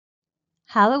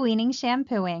Halloween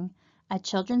Shampooing, a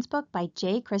children's book by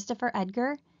J. Christopher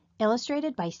Edgar,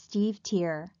 illustrated by Steve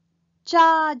Teare.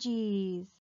 Jawgees!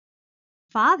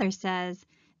 Father says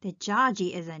that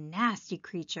Jawgee is a nasty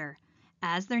creature.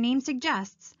 As their name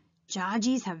suggests,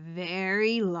 Jawgees have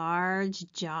very large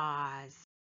jaws.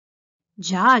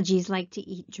 Jawgees like to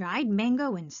eat dried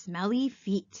mango and smelly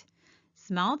feet.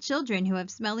 Small children who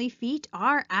have smelly feet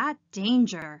are at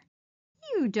danger.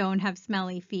 You don't have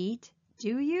smelly feet,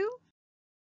 do you?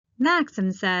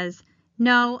 Maxim says,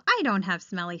 "No, I don't have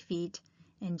smelly feet,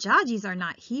 and Jawgees are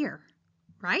not here,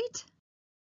 right?"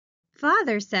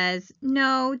 Father says,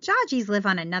 "No, Jawgees live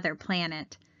on another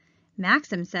planet."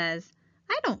 Maxim says,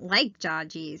 "I don't like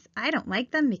Jawgees. I don't like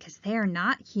them because they are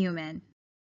not human."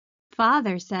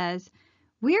 Father says,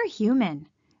 "We're human.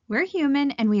 We're human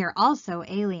and we are also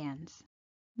aliens."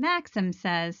 Maxim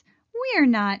says, "We're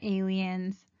not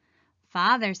aliens."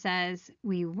 Father says,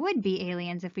 "We would be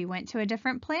aliens if we went to a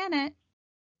different planet."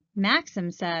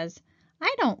 Maxim says,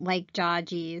 "I don't like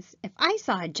Jawgees. If I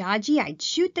saw a Jawgee, I'd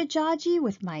shoot the Jawgee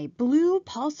with my blue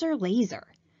pulsar laser."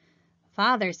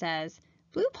 Father says,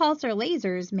 "Blue pulsar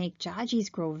lasers make Jawgees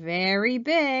grow very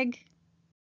big."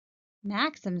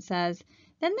 Maxim says,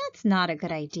 "Then that's not a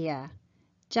good idea.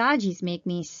 Jawgees make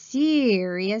me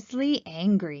seriously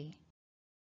angry."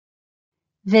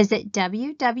 Visit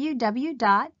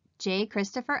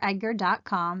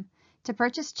www.jchristopheredgar.com to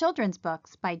purchase children's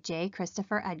books by J.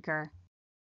 Christopher Edgar.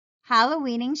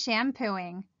 Halloween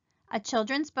Shampooing, a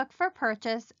children's book for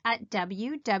purchase at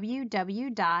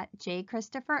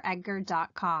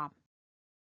www.jchristopheredgar.com.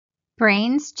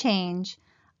 Brains Change,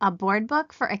 a board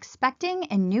book for expecting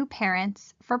and new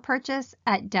parents for purchase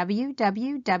at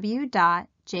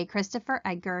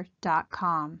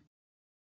www.jchristopheredgar.com.